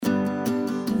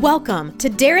Welcome to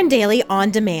Darren Daily On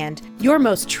Demand, your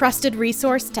most trusted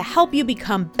resource to help you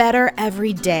become better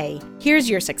every day. Here's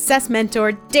your success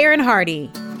mentor, Darren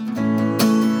Hardy.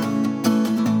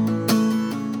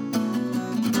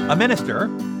 A minister,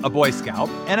 a Boy Scout,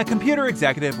 and a computer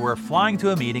executive were flying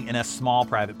to a meeting in a small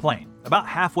private plane. About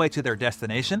halfway to their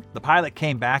destination, the pilot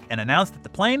came back and announced that the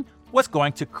plane was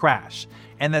going to crash,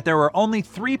 and that there were only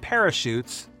 3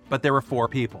 parachutes, but there were 4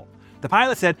 people. The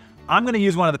pilot said, "I'm going to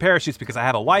use one of the parachutes because I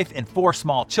have a wife and 4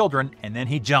 small children," and then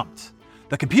he jumped.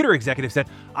 The computer executive said,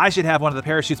 "I should have one of the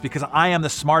parachutes because I am the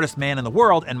smartest man in the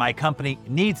world and my company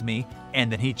needs me,"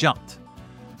 and then he jumped.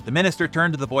 The minister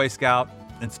turned to the Boy Scout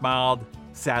and smiled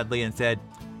sadly and said,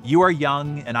 "You are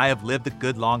young and I have lived a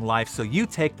good long life, so you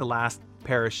take the last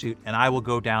parachute and I will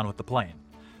go down with the plane."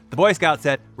 The Boy Scout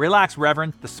said, "Relax,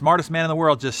 Reverend, the smartest man in the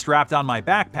world just strapped on my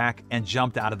backpack and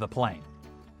jumped out of the plane."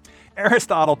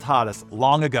 Aristotle taught us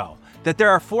long ago that there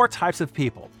are 4 types of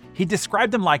people. He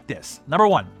described them like this. Number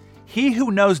 1, he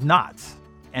who knows not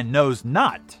and knows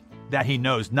not that he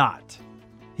knows not.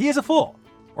 He is a fool,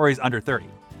 or he's under 30.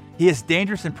 He is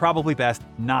dangerous and probably best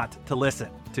not to listen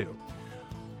to.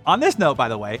 On this note, by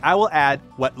the way, I will add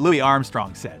what Louis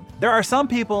Armstrong said. There are some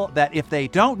people that if they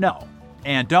don't know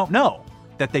and don't know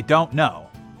that they don't know,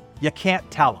 you can't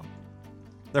tell them.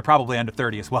 They're probably under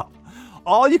 30 as well.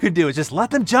 All you can do is just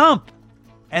let them jump,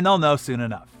 and they'll know soon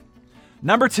enough.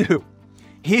 Number 2,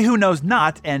 he who knows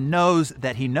not and knows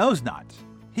that he knows not.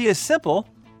 He is simple,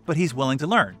 but he's willing to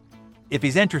learn. If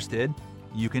he's interested,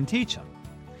 you can teach him.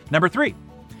 Number 3,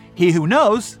 he who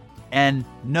knows and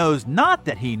knows not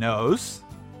that he knows,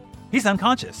 he's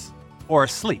unconscious or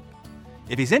asleep.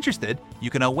 If he's interested, you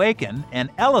can awaken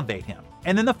and elevate him.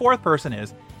 And then the 4th person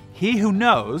is he who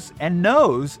knows and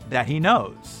knows that he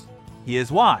knows. He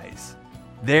is wise.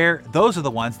 Those are the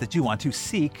ones that you want to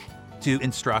seek, to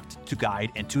instruct, to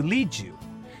guide, and to lead you.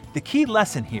 The key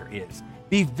lesson here is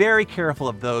be very careful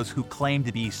of those who claim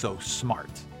to be so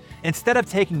smart. Instead of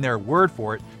taking their word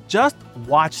for it, just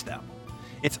watch them.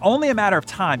 It's only a matter of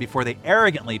time before they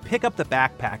arrogantly pick up the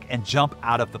backpack and jump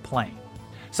out of the plane.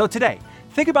 So today,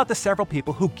 think about the several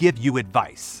people who give you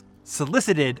advice,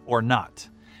 solicited or not.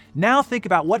 Now think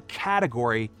about what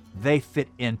category they fit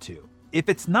into. If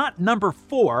it's not number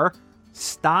 4,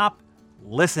 stop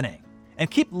listening and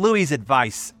keep Louis'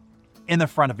 advice in the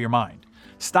front of your mind.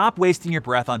 Stop wasting your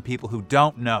breath on people who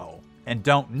don't know and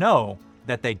don't know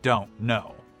that they don't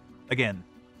know. Again,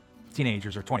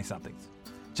 teenagers or 20-somethings.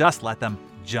 Just let them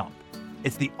jump.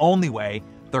 It's the only way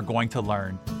they're going to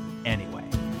learn